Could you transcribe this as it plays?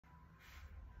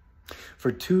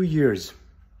For 2 years,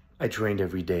 I trained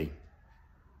every day.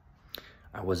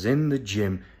 I was in the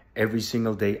gym every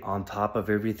single day on top of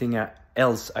everything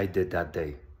else I did that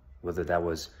day. Whether that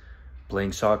was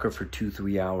playing soccer for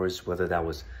 2-3 hours, whether that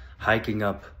was hiking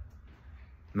up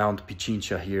Mount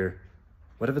Pichincha here,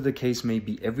 whatever the case may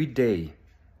be, every day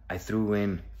I threw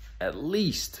in at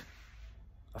least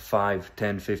a 5,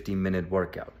 10, 15-minute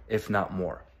workout, if not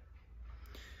more.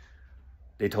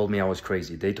 They told me I was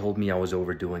crazy. They told me I was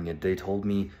overdoing it. They told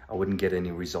me I wouldn't get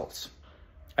any results.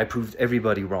 I proved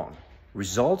everybody wrong.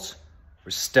 Results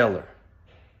were stellar.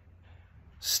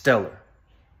 Stellar.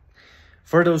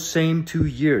 For those same 2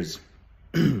 years,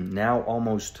 now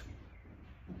almost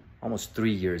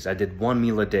 3 years, I did 1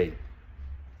 meal a day.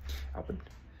 I would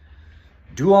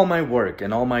do all my work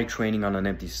and all my training on an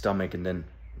empty stomach and then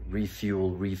refuel,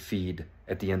 refeed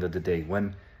at the end of the day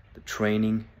when the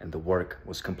training and the work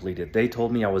was completed. They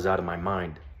told me I was out of my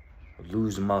mind. I would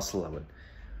lose muscle. I would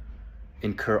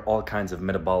incur all kinds of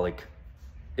metabolic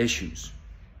issues.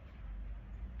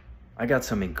 I got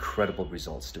some incredible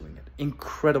results doing it.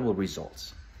 Incredible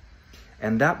results.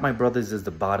 And that, my brothers, is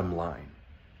the bottom line.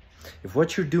 If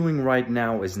what you're doing right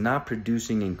now is not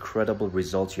producing incredible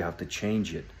results, you have to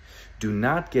change it. Do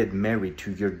not get married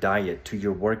to your diet, to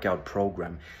your workout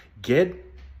program. Get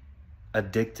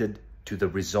addicted to the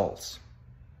results.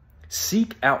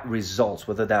 Seek out results,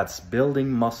 whether that's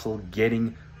building muscle,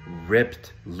 getting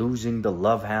ripped, losing the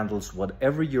love handles,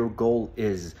 whatever your goal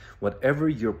is, whatever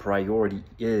your priority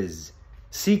is,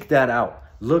 seek that out.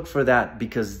 Look for that,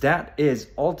 because that is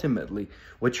ultimately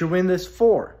what you're in this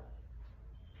for.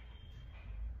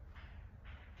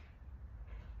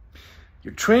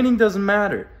 Your training doesn't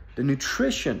matter. The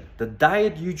nutrition, the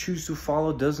diet you choose to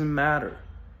follow doesn't matter.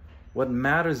 What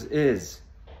matters is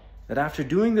that after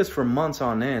doing this for months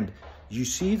on end, you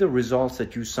see the results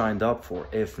that you signed up for.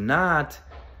 If not,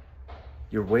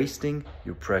 you're wasting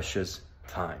your precious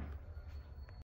time.